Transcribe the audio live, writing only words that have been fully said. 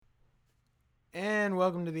And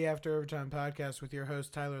welcome to the After Overtime podcast with your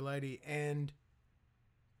host, Tyler Lighty, and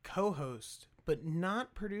co-host, but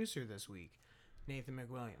not producer this week, Nathan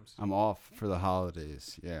McWilliams. I'm off for the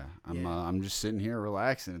holidays. Yeah. I'm just sitting here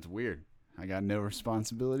relaxing. It's weird. I got no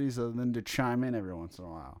responsibilities other than to chime in every once in a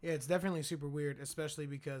while. Yeah, it's definitely super weird, especially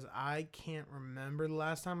because I can't remember the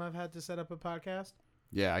last time I've had to set up a podcast.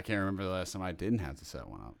 Yeah, I can't remember the last time I didn't have to set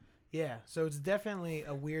one up. Yeah, so it's definitely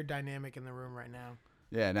a weird dynamic in the room right now.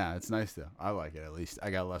 Yeah, no, it's nice though. I like it at least.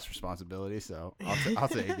 I got less responsibility, so I'll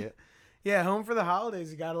take it. Yeah, home for the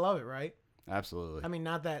holidays, you gotta love it, right? Absolutely. I mean,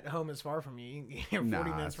 not that home is far from you. You're 40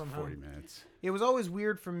 minutes from 40 home. minutes. It was always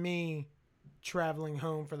weird for me traveling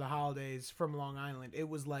home for the holidays from Long Island. It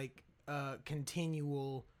was like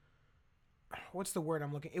continual. What's the word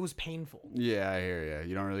I'm looking? It was painful. Yeah, I hear you.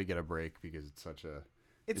 You don't really get a break because it's such a.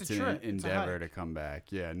 It's a trip. An endeavor to come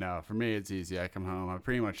back. Yeah, no, for me it's easy. I come home. I've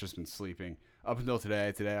pretty much just been sleeping up until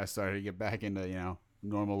today. Today I started to get back into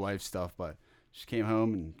normal life stuff, but just came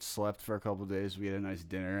home and slept for a couple of days. We had a nice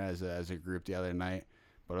dinner as a group the other night,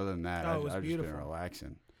 but other than that, I've just been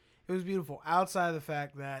relaxing. It was beautiful. Outside of the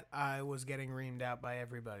fact that I was getting reamed out by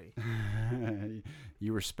everybody.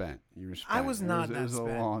 You were spent. I was not that spent. It was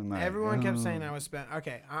spent. a long night. Everyone kept saying I was spent.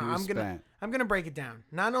 Okay, I'm gonna break it down.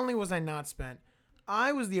 Not only was I not spent,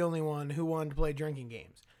 I was the only one who wanted to play drinking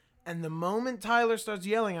games. And the moment Tyler starts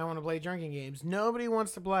yelling, I want to play drinking games, nobody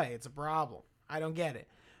wants to play. It's a problem. I don't get it.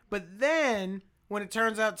 But then, when it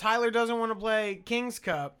turns out Tyler doesn't want to play King's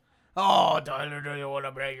Cup, oh, Tyler doesn't want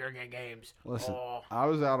to play drinking games. Listen, oh. I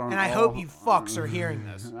was out on And I hope you fucks are hearing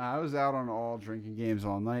this. I was out on all drinking games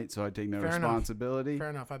all night, so I take no responsibility.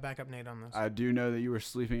 Fair enough. I back up Nate on this. I do know that you were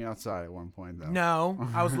sleeping outside at one point, though. No,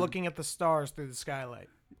 I was looking at the stars through the skylight.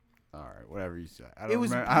 All right, whatever you say.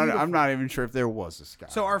 I'm not even sure if there was a sky.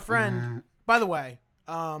 So our friend, by the way,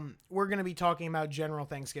 we're going to be talking about general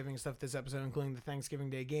Thanksgiving stuff this episode, including the Thanksgiving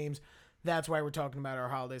Day games. That's why we're talking about our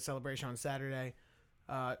holiday celebration on Saturday.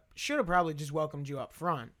 Should have probably just welcomed you up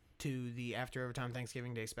front to the After Overtime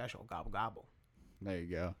Thanksgiving Day special. Gobble, gobble. There you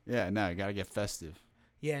go. Yeah, no, you got to get festive.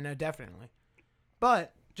 Yeah, no, definitely.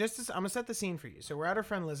 But I'm going to set the scene for you. So we're at our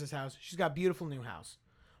friend Liz's house. She's got a beautiful new house.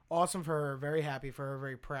 Awesome for her, very happy for her,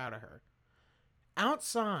 very proud of her.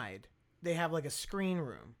 Outside, they have like a screen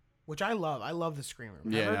room, which I love. I love the screen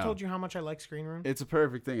room. Yeah, Have I ever told you how much I like screen room? It's a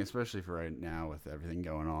perfect thing, especially for right now with everything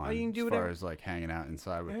going on. Oh, you can do as whatever. far as like hanging out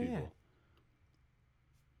inside with people.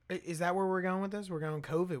 Yeah. Is that where we're going with this? We're going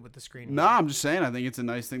COVID with the screen room. No, I'm just saying. I think it's a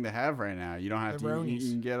nice thing to have right now. You don't have The to. You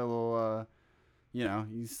can get a little. You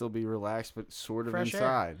can still be relaxed, but sort of Fresh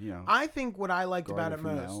inside. Air. I think what I liked about it Guarded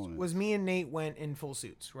from the most elements. was me and Nate went in full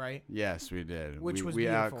suits, right? Yes, we did. Which was we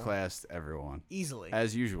beautiful. outclassed everyone Easily.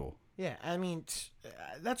 as usual. Yeah, I mean,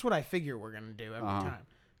 that's what I figure we're going to do every time.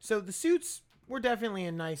 So the suits were definitely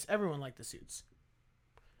everyone liked the suits.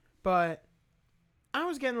 But I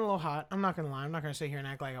was getting a little hot. I'm not going to lie. I'm not going to sit here and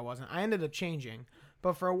act like I wasn't. I ended up changing.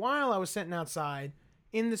 But for a while, I was sitting outside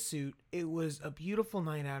in the suit. It was a beautiful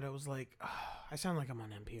night out. It was like, I sound like I'm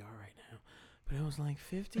on NPR right now. But it was like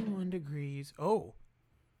 51 degrees. Oh.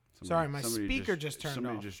 Sorry, my speaker just turned off.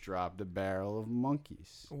 Somebody just dropped a barrel of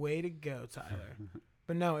monkeys. Way to go, Tyler.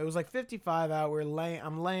 But no, it was like 55 out.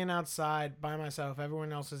 I'm laying outside by myself.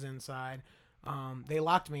 Everyone else is inside. They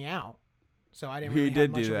locked me out, so I didn't really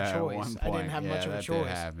have much of a choice. I didn't have much of a choice. Did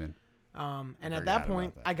happen. And at that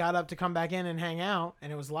point, I got up to come back in and hang out,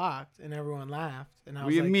 and it was locked, and everyone laughed. And I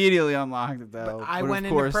was immediately unlocked it, though. But I went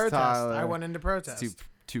into protest. Tyler, I went into protest.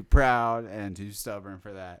 Too proud and too stubborn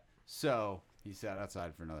for that. So he sat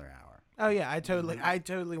outside for another hour. Oh yeah, I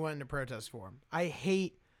totally went into protest for him.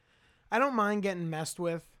 I don't mind getting messed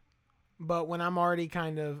with, but when I'm already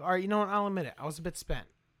kind of, all right, you know what? I'll admit it. I was a bit spent.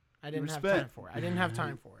 I didn't have time for it. I didn't have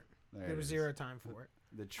time for it. There was zero time for it.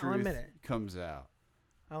 The truth comes out.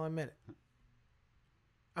 I'll admit it.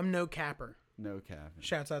 I'm no capper. No capping.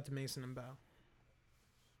 Shouts out to Mason and Bo.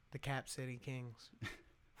 The Cap City Kings.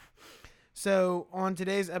 So, on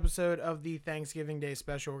today's episode of the Thanksgiving Day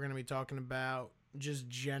special, we're going to be talking about just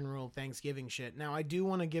general Thanksgiving shit. Now, I do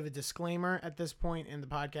want to give a disclaimer at this point in the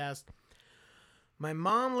podcast. My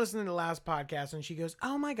mom listened to the last podcast and she goes,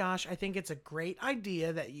 "Oh my gosh, I think it's a great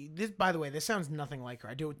idea that you..." This, by the way, this sounds nothing like her.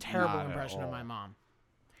 I do a terrible impression of my mom.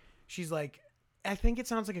 She's like, "I think it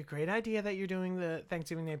sounds like a great idea that you're doing the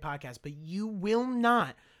Thanksgiving Day podcast, but you will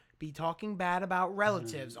not be talking bad about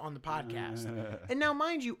relatives on the podcast." And now,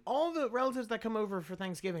 mind you, all the relatives that come over for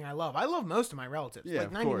Thanksgiving, I love. I love most of my relatives,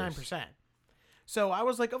 like 99%. So I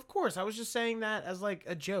was like, of course. I was just saying that as like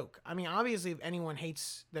a joke. I mean, obviously, if anyone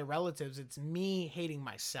hates their relatives, it's me hating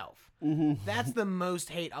myself. Mm-hmm. That's the most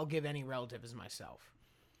hate I'll give any relative is myself.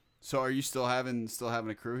 So are you still having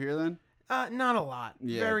a crew here then? Not a lot.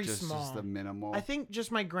 Yeah, Very just small. the minimal. I think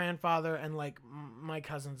just my grandfather and like my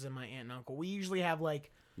cousins and my aunt and uncle. We usually have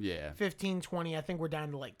like yeah, 15, 20. I think we're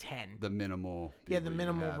down to like 10. the minimal. Yeah, the people you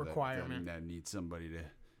minimal have requirement. that need somebody to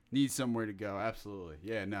need somewhere to go. Absolutely.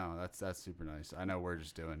 Yeah, no, that's super nice. I know we're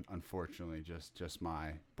just doing, unfortunately, just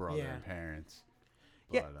my brother and parents.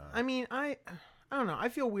 But, Yeah, I mean, I don't know. I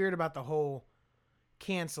feel weird about the whole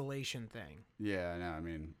cancellation thing. Yeah, no, I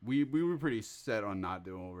mean, we were pretty set on not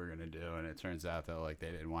doing what we were gonna do, and it turns out that like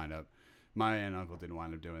they didn't wind up. My aunt and uncle didn't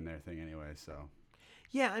wind up doing their thing anyway, so.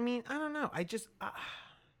 Yeah, I mean, I don't know. I just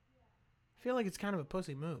feel like it's kind of a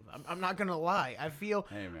pussy move. I'm not gonna lie. I feel.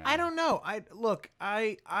 Hey, man. I don't know.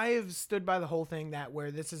 I have stood by the whole thing that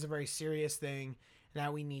where this is a very serious thing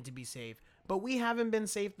that we need to be safe, but we haven't been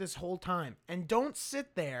safe this whole time. And don't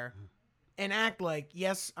sit there and act like,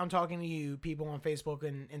 yes, I'm talking to you, people on Facebook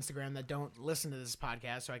and Instagram that don't listen to this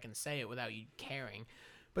podcast, so I can say it without you caring.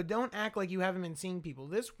 But don't act like you haven't been seeing people.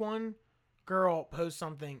 This one girl posts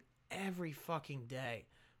something every fucking day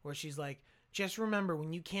where she's like, just remember,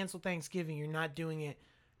 when you cancel Thanksgiving, you're not doing it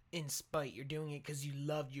in spite. You're doing it because you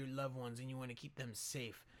loved your loved ones and you want to keep them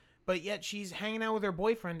safe. But yet she's hanging out with her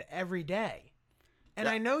boyfriend every day. And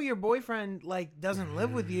I know your boyfriend, like, doesn't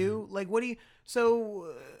live with you. Like, what do you...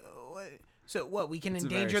 So what? We can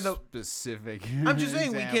endanger the... specific I'm just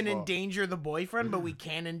saying, example. we can endanger the boyfriend, but we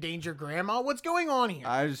can't endanger grandma? What's going on here?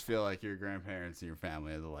 I just feel like your grandparents and your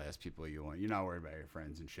family are the last people you want. You're not worried about your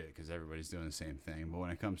friends and shit because everybody's doing the same thing. But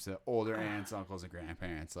when it comes to older aunts, uncles, and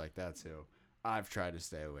grandparents, like, that's who I've tried to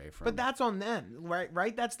stay away from. But that's on them,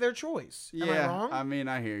 right? That's their choice. Am I wrong? I mean,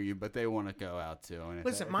 I hear you, but they want to go out too. And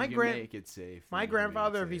Listen, if my you can make it safe. my then you can make it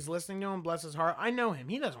grandfather, if safe. he's listening to him, bless his heart, I know him.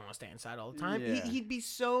 He doesn't want to stay inside all the time. Yeah. He'd be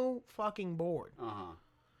so fucking bored. Uh-huh.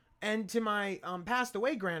 And to my passed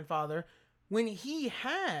away grandfather, when he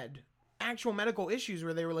had actual medical issues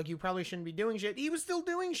where they were like, you probably shouldn't be doing shit, he was still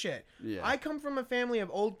doing shit. Yeah. I come from a family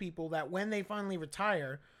of old people that when they finally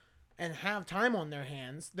retire and have time on their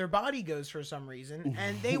hands, their body goes for some reason,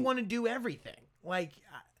 and they want to do everything. Like,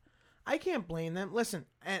 I can't blame them. Listen,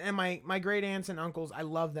 and my great aunts and uncles, I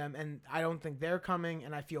love them, and I don't think they're coming,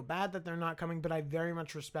 and I feel bad that they're not coming, but I very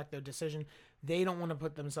much respect their decision. They don't want to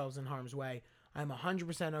put themselves in harm's way. I'm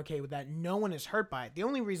 100% okay with that. No one is hurt by it. The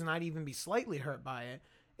only reason I'd even be slightly hurt by it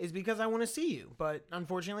is because I want to see you, but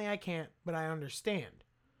unfortunately I can't, but I understand.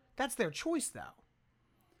 That's their choice, though.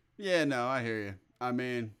 Yeah, no, I hear you. I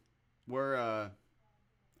mean, we're,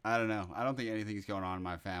 I don't know. I don't think anything's going on in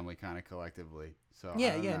my family kind of collectively. So Yeah,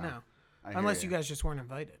 I don't know. no. I hear Unless you guys just weren't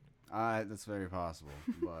invited. That's very possible.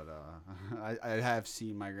 But I have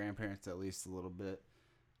seen my grandparents at least a little bit.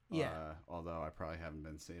 Yeah. Although I probably haven't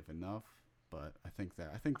been safe enough. But I think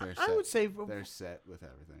they're set. I would say they're set with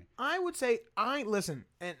everything. I would say listen,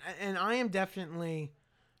 and I am definitely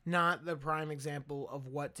not the prime example of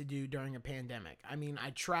what to do during a pandemic. I mean, I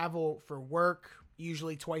travel for work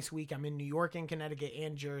usually twice a week. I'm in New York and Connecticut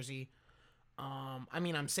and Jersey. I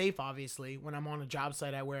mean, I'm safe, obviously. When I'm on a job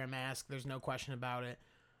site, I wear a mask. There's no question about it.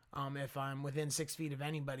 If I'm within 6 feet of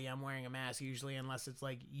anybody, I'm wearing a mask usually, unless it's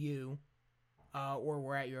like you. Or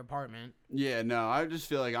we're at your apartment. Yeah, no, I just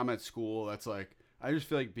feel like I'm at school. That's like, I just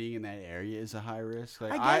feel like being in that area is a high risk.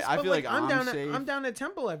 Like, I feel like I'm down safe. I'm down at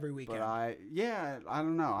Temple every weekend. But I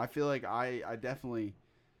don't know. I feel like I definitely.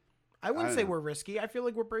 I wouldn't say we're risky. I feel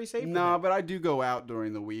like we're pretty safe. No, but I do go out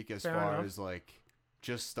during the week as Fair far enough. as like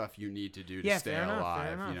just stuff you need to do to stay fair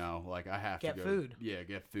alive. enough. You know, like I have Get to go. food. Yeah,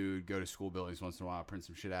 get food. Go to school buildings once in a while. Print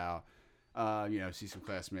some shit out. You know, see some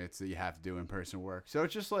classmates that you have to do in person work. So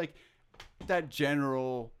it's just like that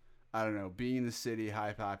general. I don't know, being in the city,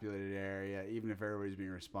 high populated area, even if everybody's being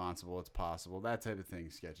responsible, it's possible. That type of thing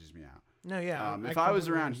sketches me out. No, yeah. If I was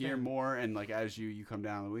around here more and like as you come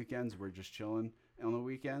down on the weekends, we're just chilling on the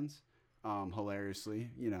weekends.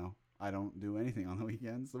 Hilariously, you know, I don't do anything on the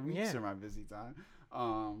weekends. The weeks are my busy time.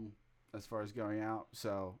 As far as going out.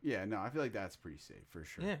 So yeah, no, I feel like that's pretty safe for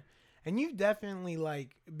sure. Yeah. And you've definitely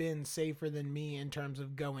like been safer than me in terms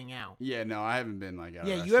of going out. Yeah, no, I haven't been like out.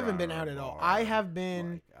 Yeah, you haven't been out at all. I have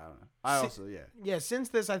been. Like, I don't know. I also Yeah, since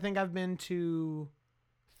this, I think I've been to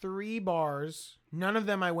 3 bars. None of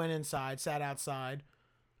them I went inside, sat outside.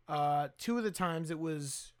 2 of the times it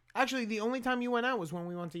was actually the only time you went out was when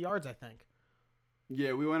we went to Yards, I think.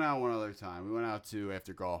 Yeah, we went out one other time. We went out to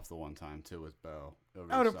after golf the one time too with Bo.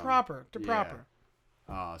 To Proper.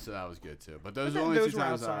 So that was good too. But those are the only 2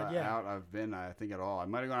 times outside, out I've been, I think, at all. I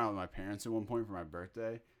might have gone out with my parents at one point for my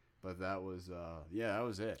birthday, but that was that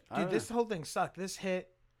was it. Dude, this whole thing sucked. This hit.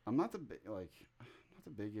 I'm not the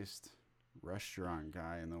biggest restaurant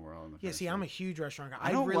guy in the world. I'm a huge restaurant guy.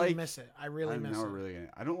 I really miss it. I really miss it.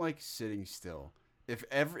 I don't like sitting still.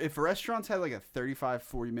 if restaurants had like a 35,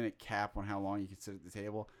 40-minute cap on how long you could sit at the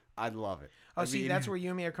table, I'd love it. Oh, see, that's where you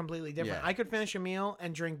and me are completely different. Yeah. I could finish a meal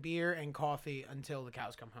and drink beer and coffee until the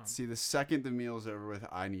cows come home. See, the second the meal's over with,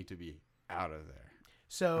 I need to be out of there.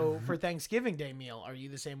 So for Thanksgiving Day meal, are you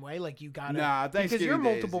the same way? Like you gotta Thanksgiving because you're a Day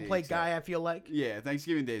is multiple the plate guy. I feel like. Yeah,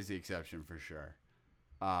 Thanksgiving Day is the exception for sure.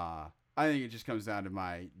 I think it just comes down to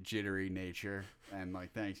my jittery nature and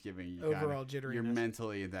like Thanksgiving. Overall jitteriness. You're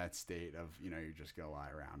mentally in that state of you're just gonna lie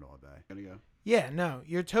around all day. Gonna go. Yeah, no,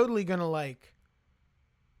 you're totally gonna like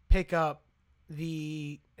pick up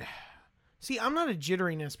the. See, I'm not a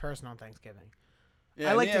jitteriness person on Thanksgiving.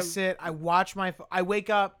 Yeah, I like to sit. I watch I wake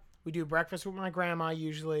up. We do breakfast with my grandma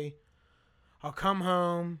usually. I'll come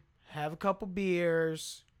home, have a couple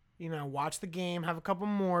beers, watch the game, have a couple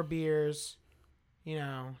more beers,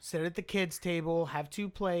 sit at the kids' table, have 2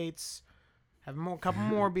 plates, have a couple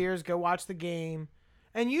more beers, go watch the game.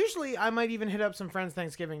 And usually I might even hit up some friends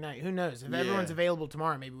Thanksgiving night. Who knows? If everyone's available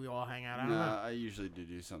tomorrow, maybe we all hang out. I don't know. I usually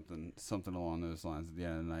do something along those lines at the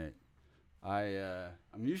end of the night.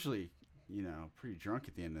 I'm usually pretty drunk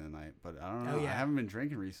at the end of the night, but I don't know. Oh, yeah. I haven't been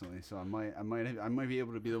drinking recently, so I might be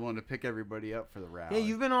able to be the one to pick everybody up for the rally. Yeah,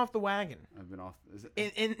 you've been off the wagon. I've been off. There's a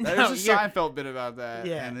Seinfeld bit about that,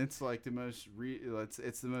 Yeah. and it's like the most.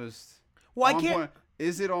 It's the most. Well, I on can't. point.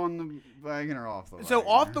 Is it on the wagon or off the wagon? So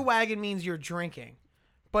off the wagon means you're drinking,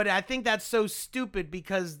 but I think that's so stupid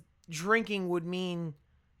because drinking would mean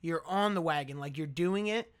you're on the wagon, like you're doing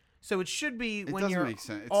it. So it should be It when doesn't you're make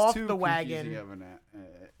sense. It's off too the confusing wagon.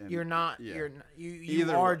 of You're not. Yeah. You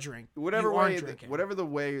Either are way. drinking. Whatever you way, are drinking. whatever the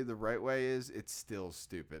way the right way is, it's still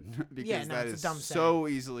stupid because Yeah, no, that it's a is dumb so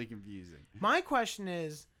easily confusing. My question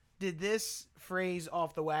is, did this phrase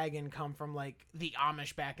 "off the wagon" come from like the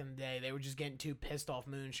Amish back in the day? They were just getting too pissed off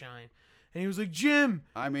moonshine, and he was like, "Jim,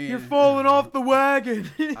 I mean, you're falling off the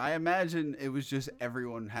wagon." I imagine it was just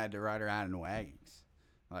everyone had to ride around in wagons.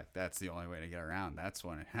 Like that's the only way to get around. That's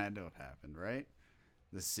when it had to have happened, right?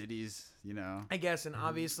 The cities, I guess, and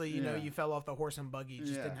obviously, Yeah. you fell off the horse and buggy, you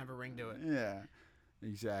just Yeah. didn't have a ring to it. Yeah,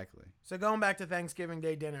 exactly. So going back to Thanksgiving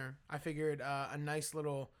Day dinner, I figured a nice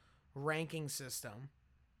little ranking system.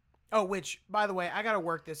 Oh, which, by the way, I got to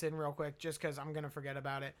work this in real quick just because I'm going to forget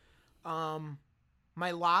about it.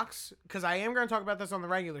 My locks, because I am going to talk about this on the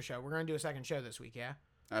regular show. We're going to do a second show this week, yeah?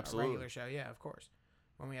 Absolutely. A regular show, yeah, of course.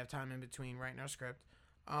 When we have time in between writing our script.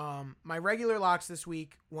 My regular locks this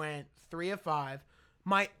week went 3 of 5.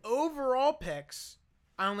 My overall picks,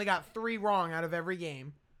 I only got 3 wrong out of every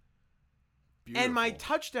game. Beautiful. And my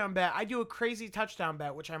touchdown bet, I do a crazy touchdown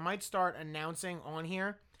bet, which I might start announcing on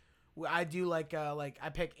here. I do I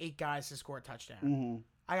pick 8 guys to score a touchdown. Mm-hmm.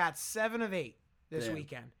 I got 7 of 8 this Damn.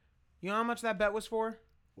 weekend. You know how much that bet was for?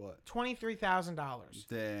 What? $23,000.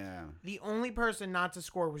 Damn. The only person not to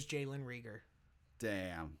score was Jalen Rieger.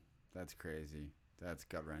 Damn. That's crazy. That's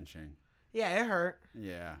gut wrenching. Yeah, it hurt.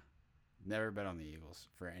 Yeah. Never bet on the Eagles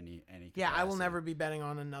for any Yeah, I will capacity. never be betting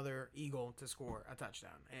on another Eagle to score a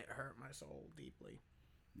touchdown. It hurt my soul deeply.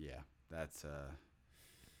 Yeah, that's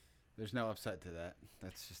there's no upside to that.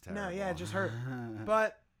 That's just No, terrible. yeah, it just hurt.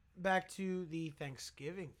 But back to the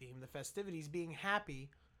Thanksgiving theme, the festivities, being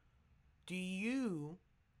happy. Do you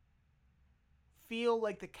feel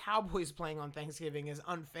like the Cowboys playing on Thanksgiving is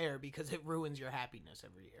unfair because it ruins your happiness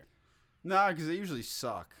every year? No, because they usually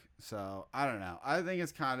suck. So I don't know. I think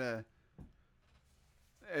it's kind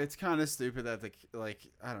of stupid that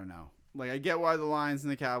I don't know. Like I get why the Lions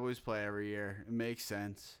and the Cowboys play every year. It makes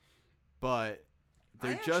sense, but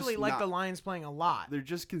they're I just actually like not, the Lions playing a lot. They're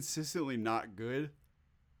just consistently not good,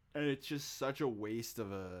 and it's just such a waste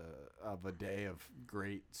of a day of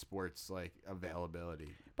great sports availability.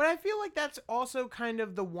 But I feel like that's also kind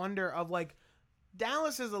of the wonder of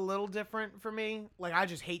Dallas is a little different for me. I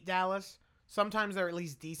just hate Dallas. Sometimes they're at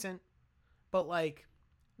least decent. But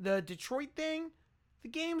the Detroit thing, the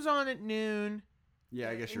game's on at noon. Yeah,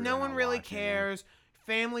 I guess you're no not one really watching cares.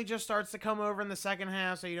 Family just starts to come over in the second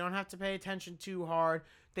half, so you don't have to pay attention too hard.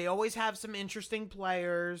 They always have some interesting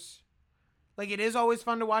players. It is always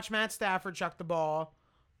fun to watch Matt Stafford chuck the ball.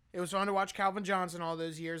 It was fun to watch Calvin Johnson all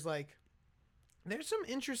those years. There's some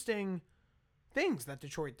interesting things that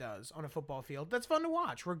Detroit does on a football field that's fun to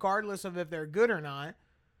watch, regardless of if they're good or not.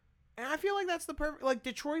 And I feel like that's the perfect...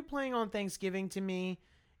 Detroit playing on Thanksgiving to me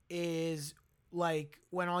is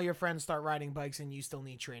when all your friends start riding bikes and you still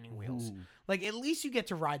need training wheels. Ooh. At least you get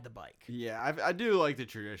to ride the bike. Yeah, I do like the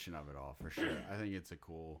tradition of it all for sure. I think it's a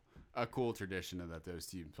cool tradition that those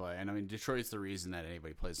teams play. And I mean, Detroit's the reason that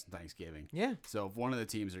anybody plays on Thanksgiving. Yeah. So if one of the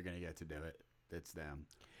teams are going to get to do it, it's them.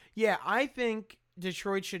 Yeah, I think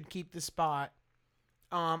Detroit should keep the spot.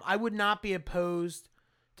 I would not be opposed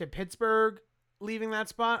to Pittsburgh leaving that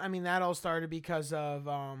spot. I mean, that all started because of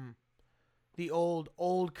the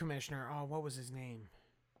old commissioner. Oh, what was his name?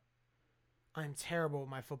 I'm terrible with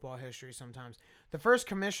my football history sometimes. The first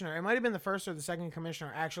commissioner, it might have been the first or the second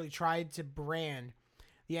commissioner, actually tried to brand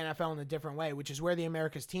the NFL in a different way, which is where the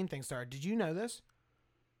America's Team thing started. Did you know this?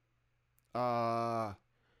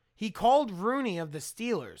 He called Rooney of the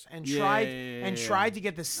Steelers and tried to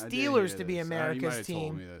get the Steelers to be America's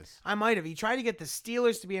team. I might have. He tried to get the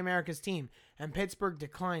Steelers to be America's team, and Pittsburgh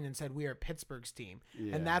declined and said, we are Pittsburgh's team.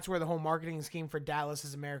 Yeah. And that's where the whole marketing scheme for Dallas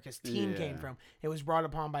as America's team came from. It was brought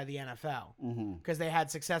upon by the NFL because they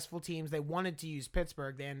had successful teams. They wanted to use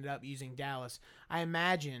Pittsburgh. They ended up using Dallas. I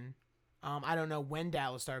imagine, I don't know when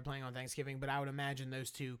Dallas started playing on Thanksgiving, but I would imagine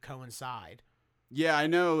those two coincide. Yeah, I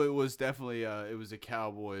know it was definitely it was the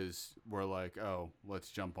Cowboys were like, oh, let's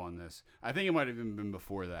jump on this. I think it might have even been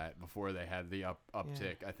before that, before they had the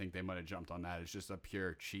uptick. Yeah. I think they might have jumped on that. It's just a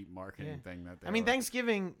pure cheap marketing thing that they I mean,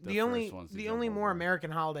 Thanksgiving, the only more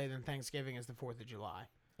American holiday than Thanksgiving is the 4th of July.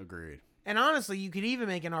 Agreed. And honestly, you could even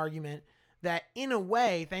make an argument that in a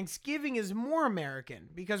way, Thanksgiving is more American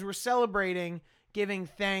because we're celebrating giving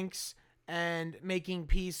thanks and making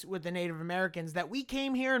peace with the Native Americans that we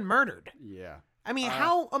came here and murdered. Yeah. I mean,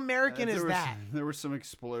 how American is that? There were some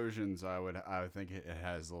explosions. I would think it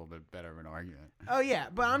has a little bit better of an argument. Oh yeah,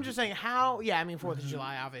 but I'm just saying how. Yeah, I mean 4th of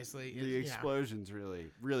July, obviously. The explosions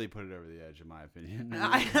really put it over the edge, in my opinion.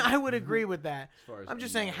 I would agree with that. I'm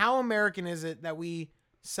just saying, how American is it that we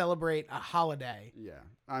celebrate a holiday? Yeah,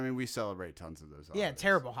 I mean we celebrate tons of those holidays. Yeah,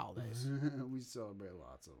 terrible holidays. We celebrate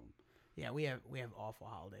lots of them. Yeah, we have awful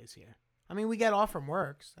holidays here. I mean, we get off from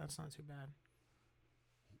work, so that's not too bad.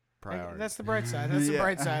 Priority. That's the bright side. That's the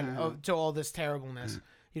bright side to all this terribleness.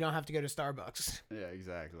 You don't have to go to Starbucks. Yeah,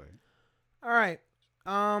 exactly. All right.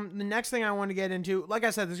 The next thing I want to get into, like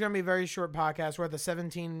I said, this is going to be a very short podcast. We're at the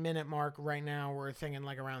 17-minute mark right now. We're thinking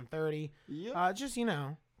like around 30. Yep. Just,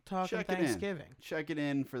 talking Thanksgiving. Check it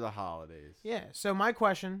in for the holidays. Yeah. So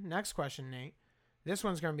next question, Nate. This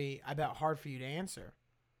one's going to be, I bet, hard for you to answer.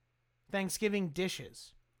 Thanksgiving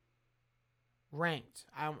dishes. Ranked.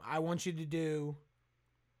 I want you to do...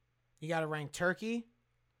 You got to rank turkey,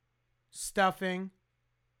 stuffing,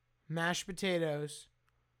 mashed potatoes,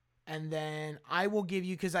 and then I will give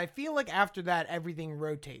you, because I feel like after that, everything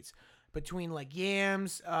rotates between like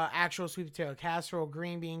yams, actual sweet potato casserole,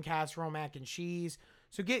 green bean casserole, mac and cheese.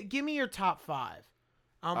 So give me your top 5.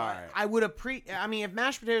 All right. I would if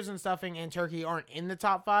mashed potatoes and stuffing and turkey aren't in the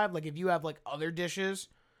top 5, like if you have like other dishes,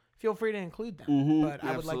 feel free to include them. Mm-hmm, but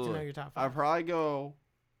I would like to know your top 5. I'd probably go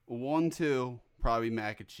 1, 2. Probably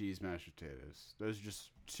mac and cheese, mashed potatoes. Those are just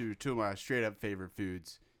two of my straight up favorite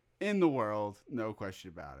foods in the world, no question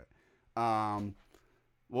about it.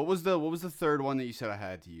 What was the third one that you said I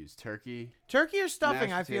had to use? Turkey or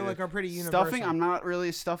stuffing? I feel like are pretty universal. Stuffing, I'm not really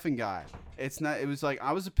a stuffing guy. It's not. It was like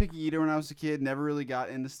I was a picky eater when I was a kid. Never really got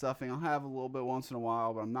into stuffing. I'll have a little bit once in a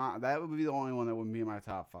while, but I'm not. That would be the only one that wouldn't be in my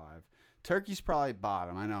top 5. Turkey's probably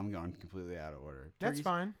bottom. I know I'm going completely out of order. That's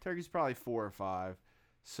fine. Turkey's probably 4 or 5.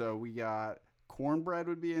 So we got. Cornbread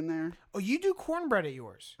would be in there. Oh, you do cornbread at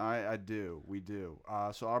yours? I do. We do.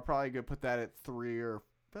 So I'll probably go put that at 3 or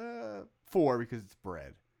 4 because it's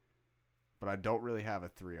bread. But I don't really have a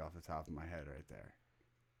 3 off the top of my head right there.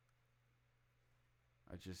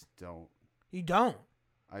 I just don't. You don't?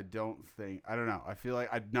 I don't think. I don't know. I feel like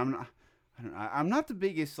I'm not the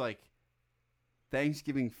biggest like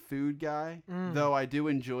Thanksgiving food guy, though I do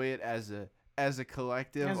enjoy it as a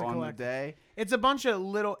collective the day. It's a bunch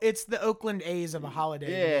of it's the Oakland A's of a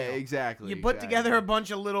holiday. Yeah, exactly. You put together a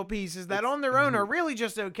bunch of little pieces that on their own are really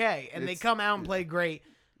just okay, and they come out and play great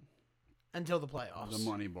until the playoffs. The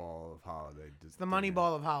money ball of holiday. It's the money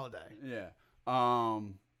ball of holiday. Yeah.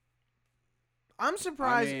 I'm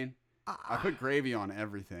surprised. I mean, I put gravy on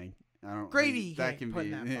everything. Gravy. That can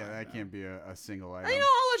be. That can't be a single item.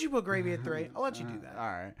 I'll let you put gravy at 3. I'll let you do that.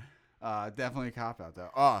 All right. Definitely a cop out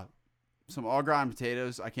though. Some all ground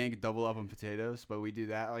potatoes. I can't double up on potatoes, but we do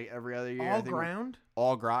that like every other year. All ground?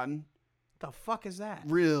 All gratin. The fuck is that?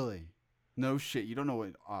 Really? No shit. You don't know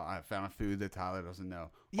what? I found a food that Tyler doesn't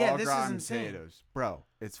know. Yeah, all this gratin is insane. Potatoes, bro.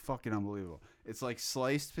 It's fucking unbelievable. It's like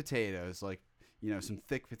sliced potatoes, like some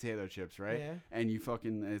thick potato chips, right? Yeah. And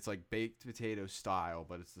it's like baked potato style,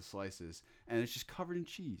 but it's the slices, and it's just covered in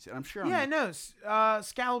cheese. And I'm sure. Yeah,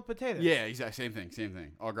 scalloped potatoes. Yeah, exactly. Same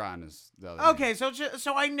thing. All gratin is the other. Okay, so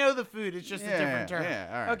I know the food. It's just a different term. Yeah.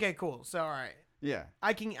 All right. Okay, cool. So all right. Yeah.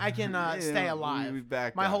 I can stay alive.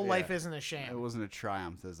 My whole life isn't a sham. It wasn't a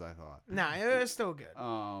triumph as I thought. No, it was still good.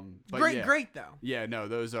 But great though. Yeah, no,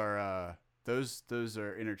 those are Those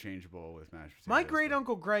are interchangeable with mashed potatoes. My great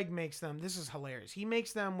uncle Greg makes them. This is hilarious. He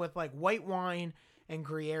makes them with like white wine and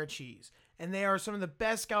Gruyere cheese, and they are some of the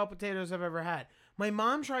best scalloped potatoes I've ever had. My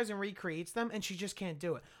mom tries and recreates them, and she just can't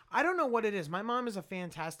do it. I don't know what it is. My mom is a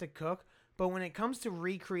fantastic cook, but when it comes to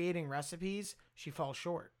recreating recipes, she falls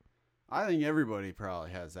short. I think everybody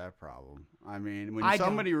probably has that problem. I mean, when I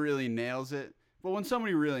somebody really nails it. Well, when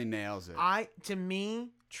somebody really nails it. To me,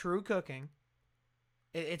 true cooking,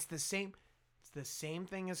 it's the same. It's the same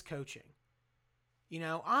thing as coaching. You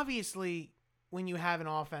know, obviously, when you have an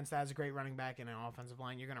offense that has a great running back and an offensive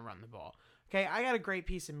line, you're going to run the ball. Okay, I got a great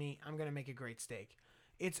piece of meat. I'm going to make a great steak.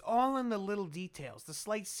 It's all in the little details, the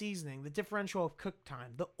slight seasoning, the differential of cook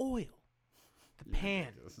time, the oil, the pan,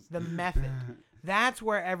 the method. That's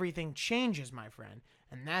where everything changes, my friend.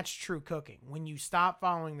 And that's true cooking. When you stop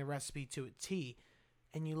following the recipe to a T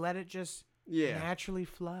and you let it just naturally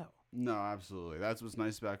flow. No, absolutely. That's what's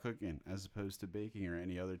nice about cooking as opposed to baking or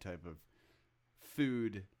any other type of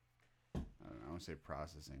food. I don't want to say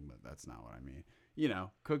processing, but that's not what I mean. You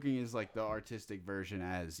know, cooking is like the artistic version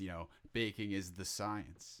as, you know, baking is the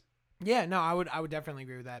science. Yeah, no, I would definitely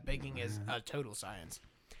agree with that. Baking is a total science.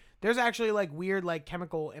 There's actually like weird like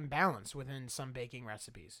chemical imbalance within some baking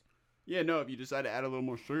recipes. Yeah, no, if you decide to add a little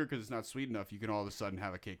more sugar because it's not sweet enough, you can all of a sudden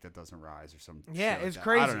have a cake that doesn't rise or something. Yeah, like it's that.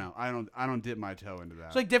 crazy. I don't know. I don't dip my toe into that.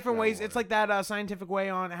 It's like different ways. It's like that scientific way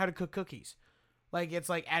on how to cook cookies. Like it's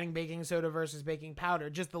like adding baking soda versus baking powder.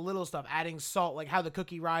 Just the little stuff. Adding salt, like how the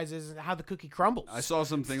cookie rises and how the cookie crumbles. I saw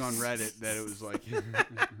something on Reddit that it was like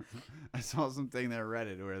I saw something there on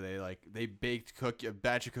Reddit where they baked a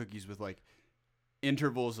batch of cookies with like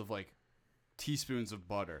intervals of like teaspoons of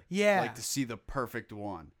butter. Yeah. Like to see the perfect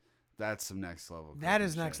one. That's some next level. That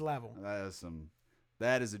is next level.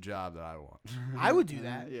 That is a job that I want. I would do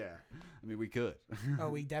that. Yeah. I mean, we could. Oh,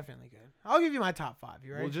 we definitely could. I'll give you my top 5.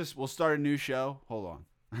 You ready? We'll start a new show. Hold on.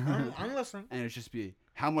 I'm listening. And it's just be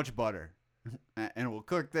how much butter. And we'll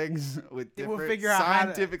cook things with different We'll figure out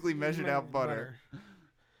scientifically measured out butter.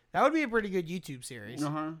 That would be a pretty good YouTube series.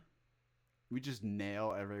 Uh-huh. We just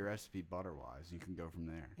nail every recipe butter-wise. You can go from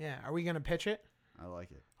there. Yeah. Are we going to pitch it? I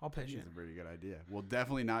like it. I'll pitch it. It's a pretty good idea. We'll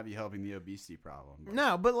definitely not be helping the obesity problem.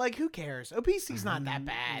 No, but like, who cares? Obesity's not that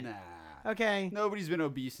bad. Nah. Okay. Nobody's been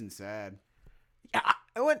obese and sad.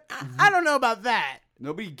 I don't know about that.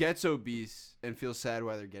 Nobody gets obese and feels sad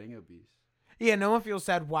while they're getting obese. Yeah, no one feels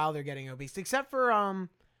sad while they're getting obese, except for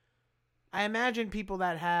I imagine people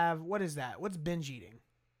that have what is that? What's binge eating?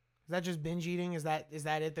 Is that just binge eating? Is that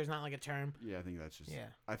it? There's not like a term. Yeah, I think that's just. Yeah.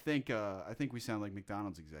 I think we sound like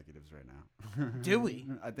McDonald's executives right now. Do we?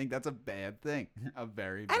 I think that's a bad thing. A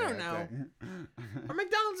very bad I don't know. thing. Are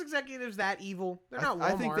McDonald's executives that evil? They're not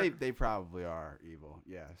Walmart. I think they probably are evil.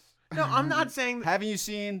 Yes. No, I'm not saying. Haven't you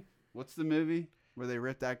seen what's the movie where they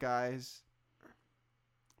rip that guy's?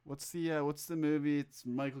 What's the movie? It's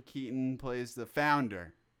Michael Keaton plays the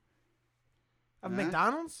founder Of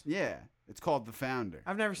McDonald's? Yeah, it's called The Founder.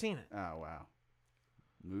 I've never seen it. Oh wow,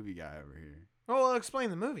 movie guy over here. Well, explain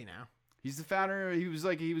the movie now. He's the founder. He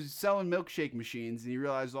was selling milkshake machines, and he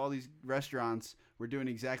realized all these restaurants were doing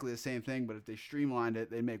exactly the same thing, but if they streamlined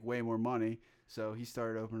it, they'd make way more money. So he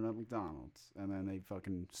started opening up McDonald's, and then they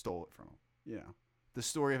fucking stole it from him. You know, the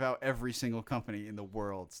story of how every single company in the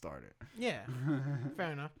world started. Yeah,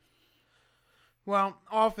 fair enough. Well,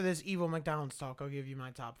 off of this evil McDonald's talk, I'll give you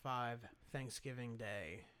my top 5 Thanksgiving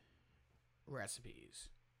Day recipes.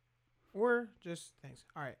 Or just things.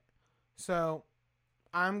 All right. So,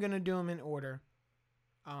 I'm going to do them in order.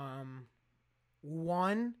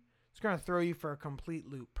 One, it's going to throw you for a complete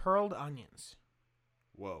loop. Pearled onions.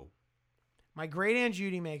 Whoa. My great Aunt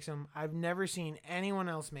Judy makes them. I've never seen anyone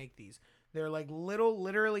else make these. They're like little,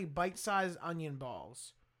 literally bite-sized onion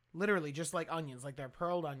balls. Literally, just like onions. Like they're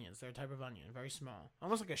pearled onions. They're a type of onion. Very small.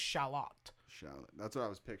 Almost like a shallot. Shallot. That's what I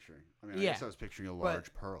was picturing. I mean, I Yeah. guess I was picturing a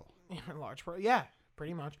large pearl. Large pearl. Yeah,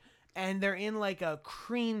 pretty much. And they're in like a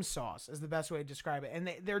cream sauce is the best way to describe it.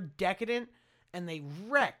 And they're decadent and they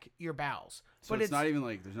wreck your bowels. So it's not even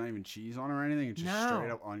like, there's not even cheese on it or anything. It's just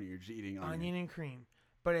straight up onion. You're just eating onion. Onion and cream.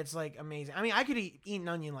 But it's like amazing. I mean, I could eat an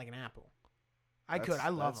onion like an apple. I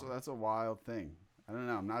love them. That's a wild thing. I don't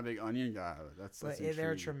know. I'm not a big onion guy. That's But they're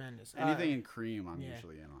intriguing. tremendous. Anything in cream, I'm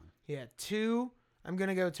usually in on. Yeah. 2, I'm going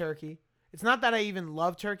to go turkey. It's not that I even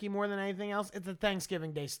love turkey more than anything else. It's a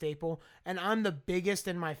Thanksgiving Day staple. And I'm the biggest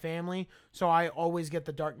in my family, so I always get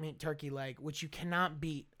the dark meat turkey leg, which you cannot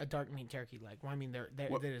beat a dark meat turkey leg. Well, I mean,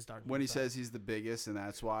 it is dark meat. When he says he's the biggest, and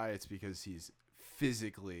that's why, it's because he's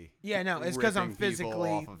physically it's because I'm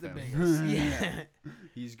physically the biggest. Yeah.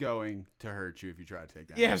 He's going to hurt you if you try to take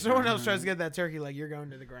that. Yeah, if someone else tries to get that turkey leg, you're going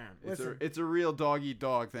to the ground. It's a real dog eat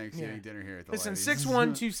dog Thanksgiving dinner here at the Listen, Ladies. 6'1",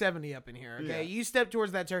 270 up in here. Okay, Yeah. you step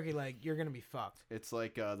towards that turkey leg, you're gonna be fucked. It's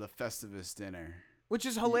like the Festivus dinner. Which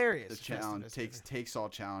is hilarious. The challenge takes all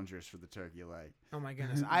challengers for the turkey leg. Oh my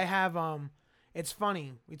goodness, I have It's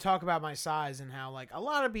funny we talk about my size and how like a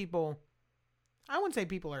lot of people. I wouldn't say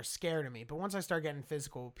people are scared of me, but once I start getting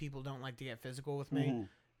physical, people don't like to get physical with me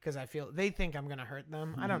because they think I'm gonna hurt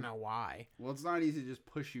them. I don't know why. Well, it's not easy to just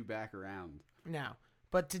push you back around. No,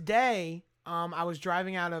 but today, I was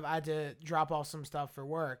driving I had to drop off some stuff for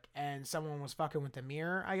work, and someone was fucking with the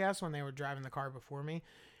mirror, I guess, when they were driving the car before me,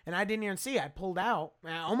 and I didn't even see. I pulled out,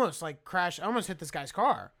 and I almost like crashed. I almost hit this guy's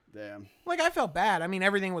car. Damn. Like I felt bad. I mean,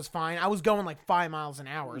 everything was fine. I was going like 5 miles an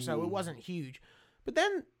hour, so it wasn't huge. But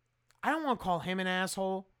then, I don't want to call him an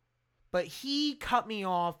asshole, but he cut me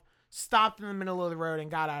off, stopped in the middle of the road, and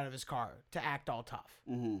got out of his car to act all tough.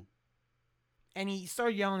 Mm-hmm. And he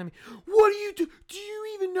started yelling at me, "What do you do? Do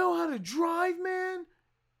you even know how to drive, man?"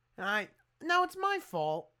 And no, it's my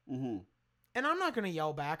fault. Mm-hmm. And I'm not going to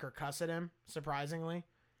yell back or cuss at him, surprisingly.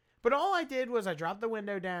 But all I did was I dropped the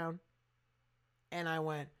window down, and I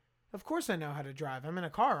went, "Of course I know how to drive. I'm in a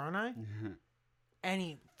car, aren't I?" And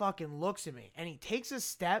he fucking looks at me, and he takes a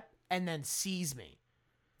step and then sees me.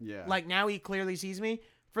 Yeah. Like, now he clearly sees me.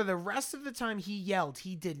 For the rest of the time he yelled,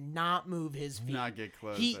 he did not move his feet. Not get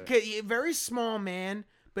close. He very small man,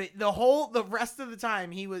 but the rest of the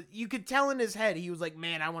time you could tell in his head, he was like,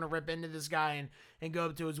 "Man, I want to rip into this guy and go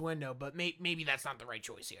up to his window, but maybe that's not the right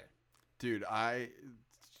choice here." Dude,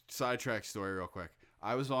 sidetrack story real quick.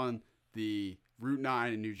 I was on the Route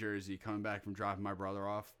 9 in New Jersey coming back from dropping my brother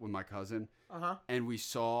off with my cousin. Uh-huh. And we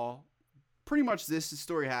saw pretty much this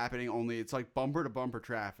story happening, only it's like bumper to bumper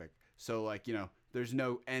traffic. So like, there's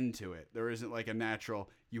no end to it. There isn't like a natural,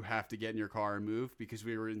 you have to get in your car and move, because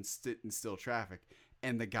we were in still traffic.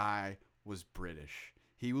 And the guy was British.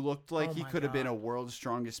 He looked like he could have been a world's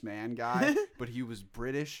strongest man guy, but he was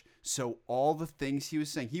British. So all the things he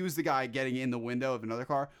was saying, he was the guy getting in the window of another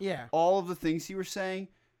car. Yeah. All of the things he was saying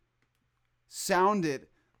sounded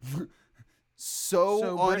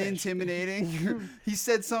so unintimidating. He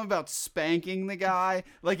said something about spanking the guy.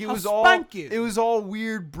 Like it was all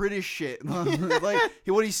weird British shit. Like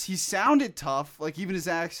he sounded tough, like even his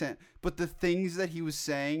accent, but the things that he was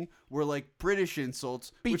saying were like British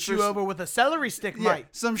insults. Beat you over with a celery stick, Mike.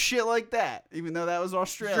 Some shit like that. Even though that was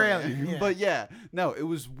Australian. Yeah. But yeah, no, it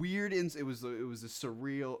was weird. It was a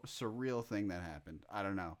surreal thing that happened. I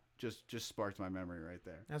don't know. Just sparked my memory right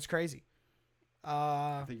there. That's crazy.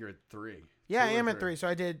 I think you're at 3. Yeah, I am at 3. So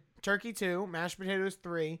I did turkey 2, mashed potatoes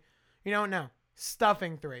 3. No,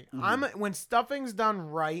 stuffing 3. When stuffing's done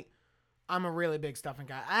right, I'm a really big stuffing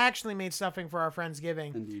guy. I actually made stuffing for our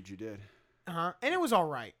Friendsgiving. Indeed, you did. And it was all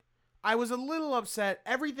right. I was a little upset.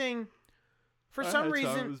 Everything, for some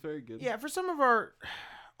reason, it was very good. Yeah, for some of our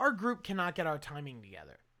group cannot get our timing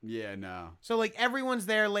together. Yeah, no. So like everyone's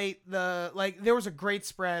there late. There was a great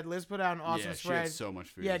spread. Liz put out an awesome spread. She had so much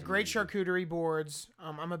food. Yeah, great charcuterie boards.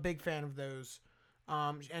 I'm a big fan of those.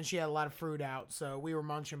 And she had a lot of fruit out, so we were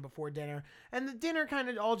munching before dinner. And the dinner kind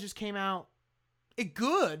of all just came out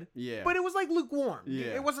good. Yeah. But it was like lukewarm. Yeah.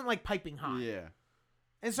 It wasn't like piping hot. Yeah.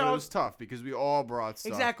 And so it was tough because we all brought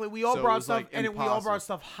stuff. Exactly. We all brought stuff, and we all brought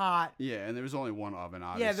stuff hot. Yeah, and there was only one oven,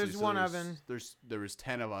 obviously. Yeah, there's one oven. There was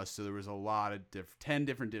 10 of us, so there was a lot of 10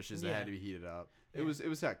 different dishes that had to be heated up. It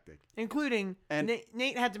was hectic. Including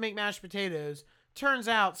Nate had to make mashed potatoes. Turns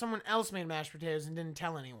out someone else made mashed potatoes and didn't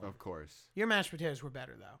tell anyone. Of course. Your mashed potatoes were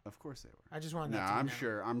better though. Of course they were. I just wanted. I'm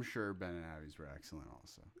sure Ben and Abby's were excellent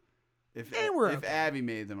also. If okay. Abby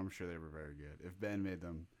made them, I'm sure they were very good. If Ben made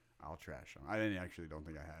them, I'll trash them. I don't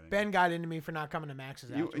think I had any. Ben got into me for not coming to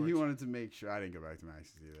Max's afterwards. He wanted to make sure I didn't go back to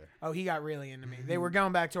Max's either. Oh, he got really into me. They were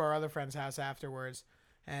going back to our other friend's house afterwards.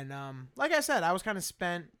 And like I said, I was kind of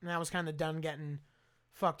spent and I was kind of done getting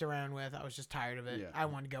fucked around with. I was just tired of it. Yeah. I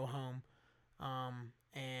wanted to go home.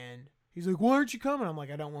 And he's like, "Why aren't you coming?" I'm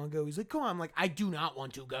like, "I don't want to go." He's like, "Come on." I'm like, "I do not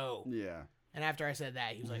want to go." Yeah. And after I said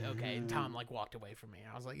that, he was like, "Okay." And Tom like walked away from me.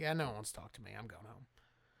 I was like, "Yeah, no one wants to talk to me. I'm going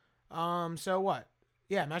home." So what?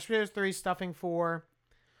 Yeah, mashed potatoes 3, stuffing 4.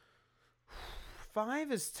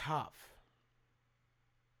 5 is tough.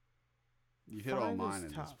 You hit all mine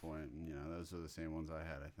at this point. And, those are the same ones I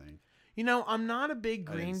had, I think. I'm not a big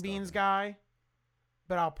green beans guy,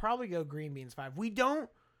 but I'll probably go green beans 5. We don't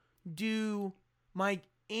do... My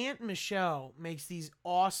Aunt Michelle makes these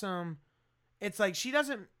awesome... It's like she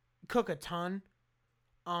doesn't cook a ton.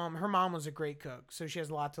 Her mom was a great cook, so she has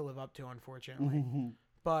a lot to live up to, unfortunately.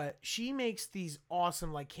 But she makes these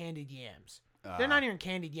awesome, like, candied yams. They're not even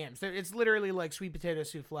candied yams. It's literally like sweet potato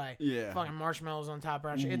souffle. Yeah. Fucking marshmallows on top.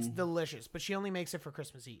 It's delicious. But she only makes it for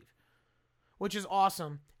Christmas Eve, which is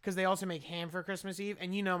awesome because they also make ham for Christmas Eve.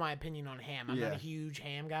 And you know my opinion on ham. I'm not a huge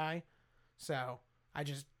ham guy. So I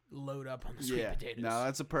just load up on the sweet potatoes. No,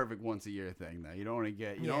 that's a perfect once a year thing though. You don't want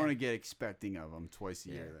to get expecting of them twice a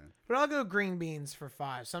year then. But I'll go green beans for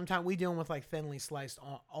 5. Sometimes we do them with like thinly sliced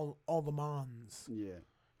all the mons. Yeah.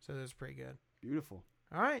 So that's pretty good. Beautiful.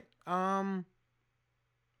 All right.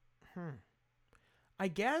 I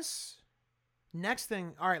guess next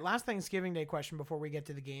thing. All right. Last Thanksgiving Day question before we get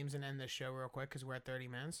to the games and end this show real quick because we're at 30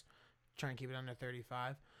 minutes. Try and keep it under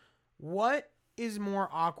 35. What is more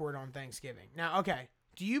awkward on Thanksgiving? Now, okay.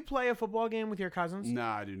 Do you play a football game with your cousins? No,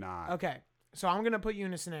 I do not. Okay. So I'm going to put you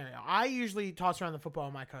in a scenario. I usually toss around the football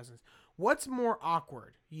with my cousins. What's more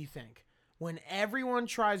awkward, you think? When everyone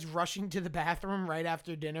tries rushing to the bathroom right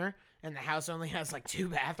after dinner and the house only has like 2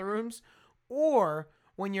 bathrooms? Or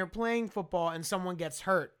when you're playing football and someone gets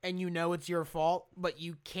hurt and you know it's your fault, but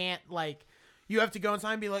you can't you have to go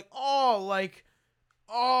inside and be like, oh,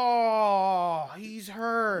 he's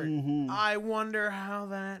hurt. Mm-hmm. I wonder how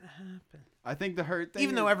that happened. I think the hurt thing,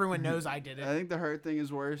 even though everyone knows I did it. I think the hurt thing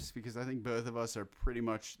is worse because I think both of us are pretty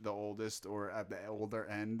much the oldest or at the older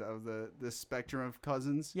end of the spectrum of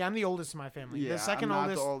cousins. Yeah, I'm the oldest in my family. Yeah, the second I'm not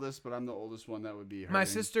oldest. the oldest, but I'm the oldest one that would be hurting. My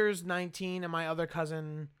sister's 19 and my other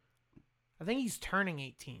cousin, I think he's turning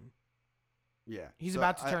 18. Yeah. He's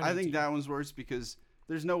about to turn 18. I think that one's worse because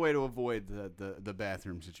there's no way to avoid the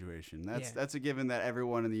bathroom situation. That's a given that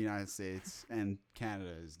everyone in the United States and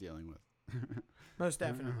Canada is dealing with. Most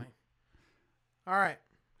definitely. All right.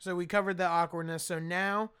 So we covered the awkwardness. So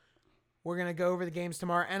now we're going to go over the games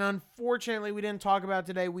tomorrow. And unfortunately, we didn't talk about it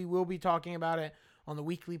today. We will be talking about it on the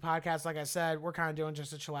weekly podcast. Like I said, we're kind of doing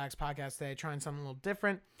just a chillax podcast today, trying something a little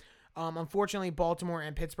different. Unfortunately, Baltimore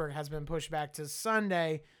and Pittsburgh has been pushed back to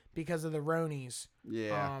Sunday because of the Ronies.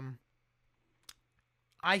 Yeah.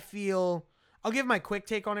 I feel... I'll give my quick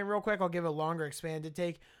take on it real quick. I'll give a longer expanded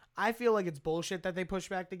take. I feel like it's bullshit that they pushed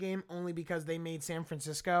back the game only because they made San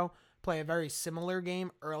Francisco play a very similar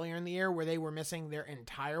game earlier in the year where they were missing their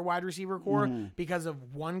entire wide receiver core because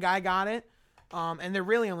of one guy got it. And they're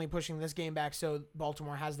really only pushing this game back so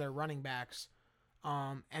Baltimore has their running backs.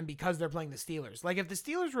 And because they're playing the Steelers. Like if the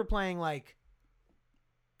Steelers were playing like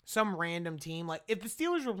some random team, like if the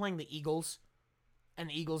Steelers were playing the Eagles and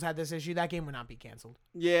the Eagles had this issue, that game would not be canceled.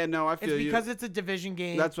 Yeah, no, I feel it's because it's a division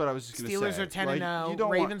game. That's what I was just going to say. Steelers are 10-0.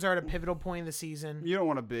 Ravens are at a pivotal point in the season. You don't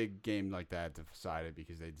want a big game like that to decide it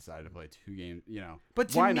because they decided to play 2 games,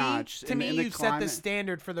 But why not? To me, you set the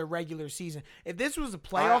standard for the regular season. If this was a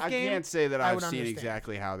playoff game, I can't say that I've seen understand.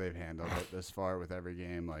 exactly how they've handled it this far with every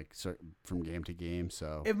game, like from game to game.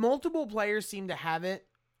 So if multiple players seem to have it,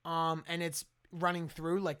 and it's running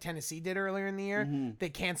through like Tennessee did earlier in the year, they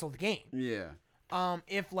canceled the game. Yeah.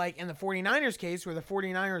 If like in the 49ers case where the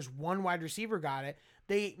 49ers one wide receiver got it,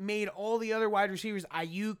 they made all the other wide receivers,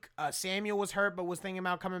 Ayuk, Samuel was hurt but was thinking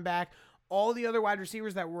about coming back. All the other wide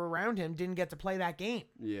receivers that were around him didn't get to play that game.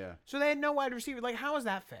 Yeah. So they had no wide receiver. Like, how is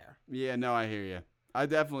that fair? Yeah, no, I hear you. I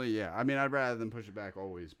definitely, yeah. I mean, I'd rather them push it back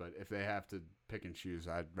always, but if they have to pick and choose,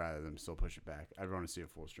 I'd rather them still push it back. I'd want to see a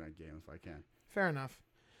full strength game if I can. Fair enough.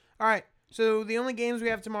 All right. So the only games we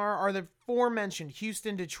have tomorrow are the aforementioned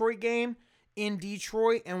Houston-Detroit game in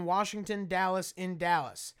Detroit and Washington-Dallas in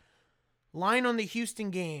Dallas. Line on the Houston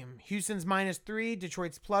game. Houston's -3,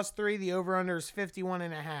 Detroit's +3. The over-under is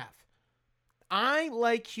 51.5. I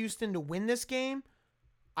like Houston to win this game.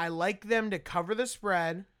 I like them to cover the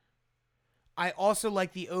spread. I also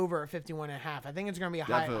like the over at 51.5. I think it's going to be a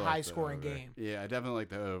high-scoring game. Yeah, I definitely like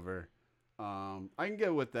the over. I can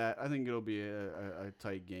get with that. I think it'll be a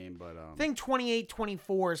tight game, but I think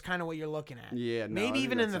 28-24 is kind of what you're looking at. Yeah, no, maybe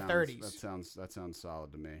even in the 30s. That sounds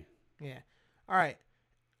solid to me. Yeah. All right.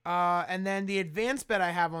 And then the advanced bet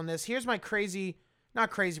I have on this. Here's my not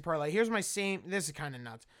crazy parlay. Here's my same. This is kind of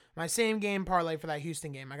nuts. My same game parlay for that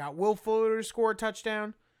Houston game. I got Will Fuller to score a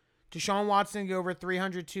touchdown, Deshaun Watson to go over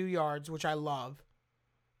 302 yards, which I love.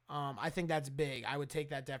 I think that's big. I would take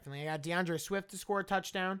that definitely. I got DeAndre Swift to score a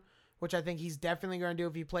touchdown, which I think he's definitely going to do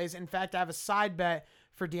if he plays. In fact, I have a side bet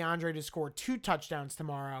for DeAndre to score 2 touchdowns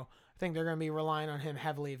tomorrow. I think they're going to be relying on him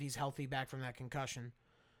heavily if he's healthy back from that concussion.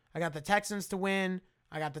 I got the Texans to win.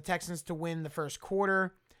 I got the Texans to win the first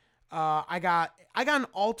quarter. I got an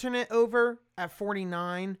alternate over at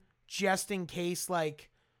 49 just in case like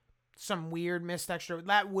some weird missed extra.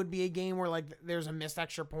 That would be a game where like there's a missed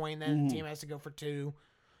extra point and then the team has to go for 2.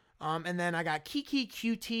 And then I got Kiki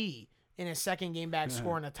QT in his second game back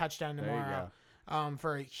scoring a touchdown tomorrow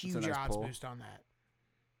for a huge odds boost on that.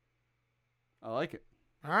 I like it.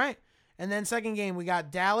 All right. And then second game, we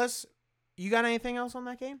got Dallas. You got anything else on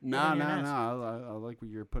that game? No. I like what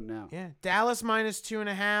you're putting out. Yeah. Dallas minus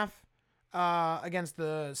 2.5 against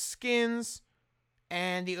the Skins.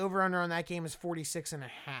 And the over-under on that game is 46.5.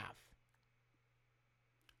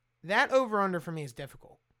 That over-under for me is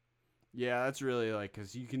difficult. Yeah, that's really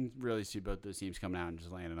because you can really see both those teams coming out and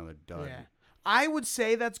just land another dud. Yeah. I would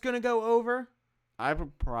say that's going to go over. I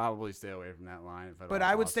would probably stay away from that line. But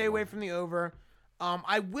I would stay away from the over.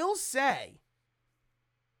 I will say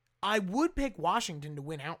I would pick Washington to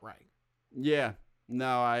win outright. Yeah.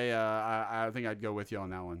 No, I think I'd go with you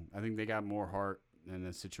on that one. I think they got more heart in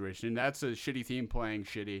this situation. And that's a shitty team playing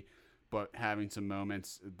shitty, but having some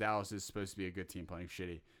moments. Dallas is supposed to be a good team playing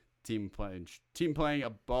shitty. Team playing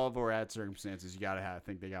above or at circumstances, you gotta have. I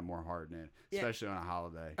think they got more heart in it, especially on a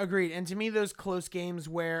holiday. Agreed. And to me, those close games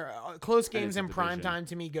in prime time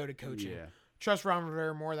to me go to coaching. Yeah, Trust Ron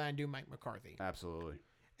Rivera more than I do Mike McCarthy. absolutely.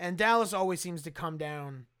 And Dallas always seems to come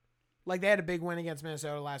down. Like they had a big win against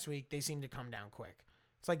Minnesota last week. They seem to come down quick.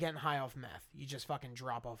 It's like getting high off meth. You just fucking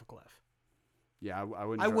drop off a cliff. Yeah, I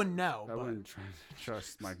wouldn't. I wouldn't know. I wouldn't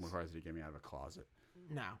trust Mike McCarthy to get me out of a closet.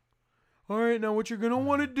 No. All right, now what you're going to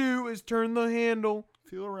want to do is turn the handle.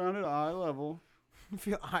 Feel around at eye level.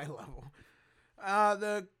 Feel eye level.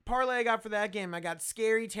 The parlay I got for that game, I got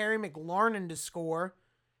Scary Terry McLaurin to score,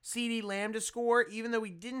 CeeDee Lamb to score, even though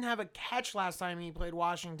he didn't have a catch last time he played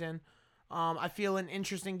Washington. I feel an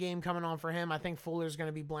interesting game coming on for him. I think Fuller's going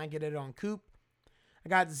to be blanketed on Coop. I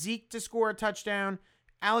got Zeke to score a touchdown,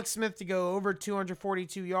 Alex Smith to go over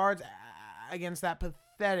 242 yards against that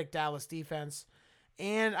pathetic Dallas defense.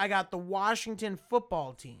 And I got the Washington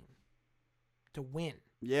football team to win.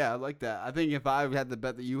 Yeah, I like that. I think if I had the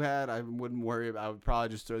bet that you had, I wouldn't worry about. I would probably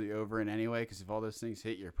just throw the over in anyway, because if all those things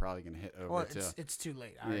hit, you're probably gonna hit over too. It's too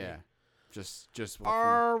late. Yeah, just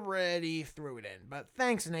already threw it in. But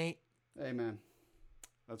thanks, Nate. Hey man,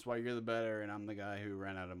 that's why you're the better, and I'm the guy who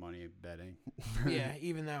ran out of money betting. Yeah,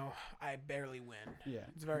 even though I barely win. Yeah,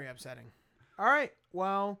 it's very upsetting. All right,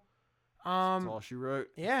 well. That's all she wrote.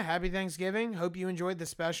 Yeah, happy Thanksgiving. Hope you enjoyed the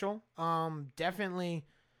special. Definitely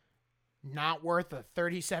not worth a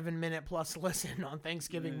 37-minute plus listen on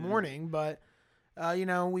Thanksgiving morning, but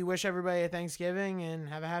we wish everybody a Thanksgiving and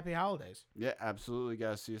have a happy holidays. Yeah, absolutely,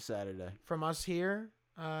 guys. See you Saturday. From us here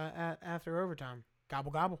at After Overtime.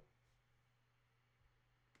 Gobble gobble.